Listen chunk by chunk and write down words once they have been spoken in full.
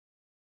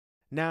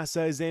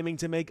NASA is aiming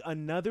to make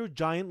another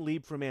giant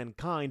leap for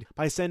mankind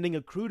by sending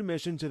a crewed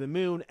mission to the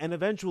moon and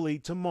eventually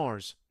to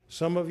Mars.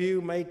 Some of you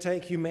may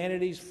take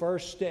humanity's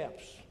first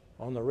steps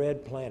on the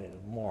red planet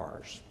of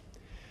Mars.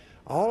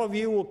 All of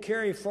you will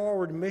carry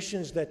forward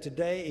missions that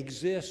today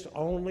exist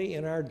only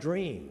in our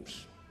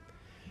dreams.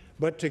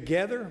 But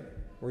together,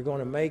 we're going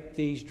to make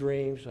these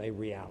dreams a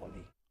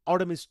reality.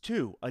 Artemis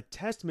II, a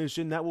test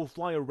mission that will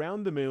fly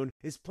around the moon,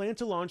 is planned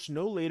to launch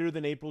no later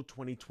than April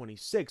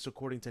 2026,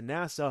 according to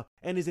NASA,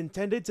 and is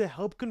intended to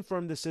help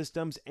confirm the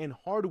systems and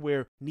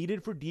hardware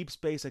needed for deep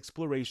space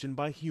exploration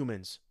by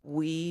humans.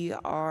 We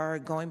are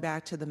going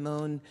back to the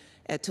moon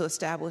to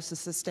establish a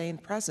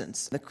sustained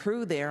presence. The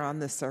crew there on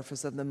the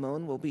surface of the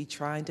moon will be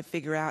trying to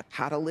figure out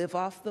how to live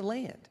off the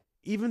land.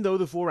 Even though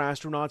the 4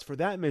 astronauts for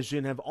that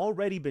mission have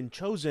already been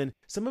chosen,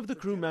 some of the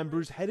crew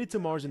members headed to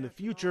Mars in the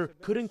future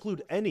could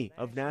include any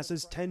of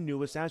NASA's 10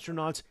 newest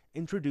astronauts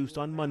introduced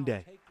on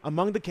Monday.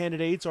 Among the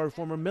candidates are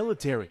former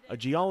military, a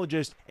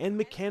geologist, and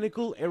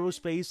mechanical,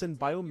 aerospace, and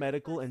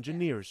biomedical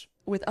engineers.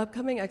 With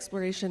upcoming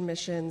exploration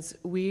missions,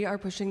 we are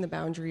pushing the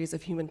boundaries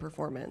of human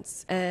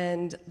performance.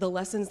 And the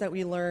lessons that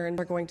we learn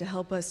are going to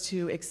help us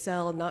to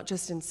excel not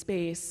just in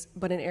space,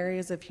 but in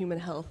areas of human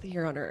health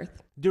here on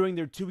Earth. During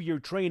their 2-year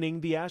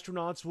training, the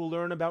astronauts will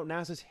learn about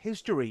NASA's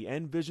history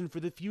and vision for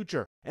the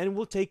future, and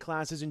will take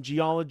classes in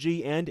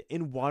geology and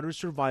in water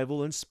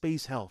survival and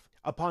space health.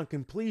 Upon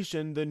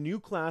completion, the new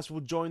class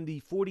will join the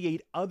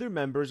 48 other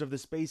members of the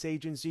space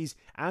agency's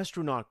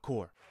astronaut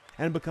corps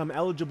and become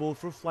eligible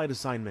for flight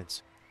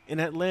assignments. In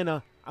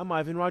Atlanta, I'm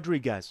Ivan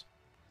Rodriguez.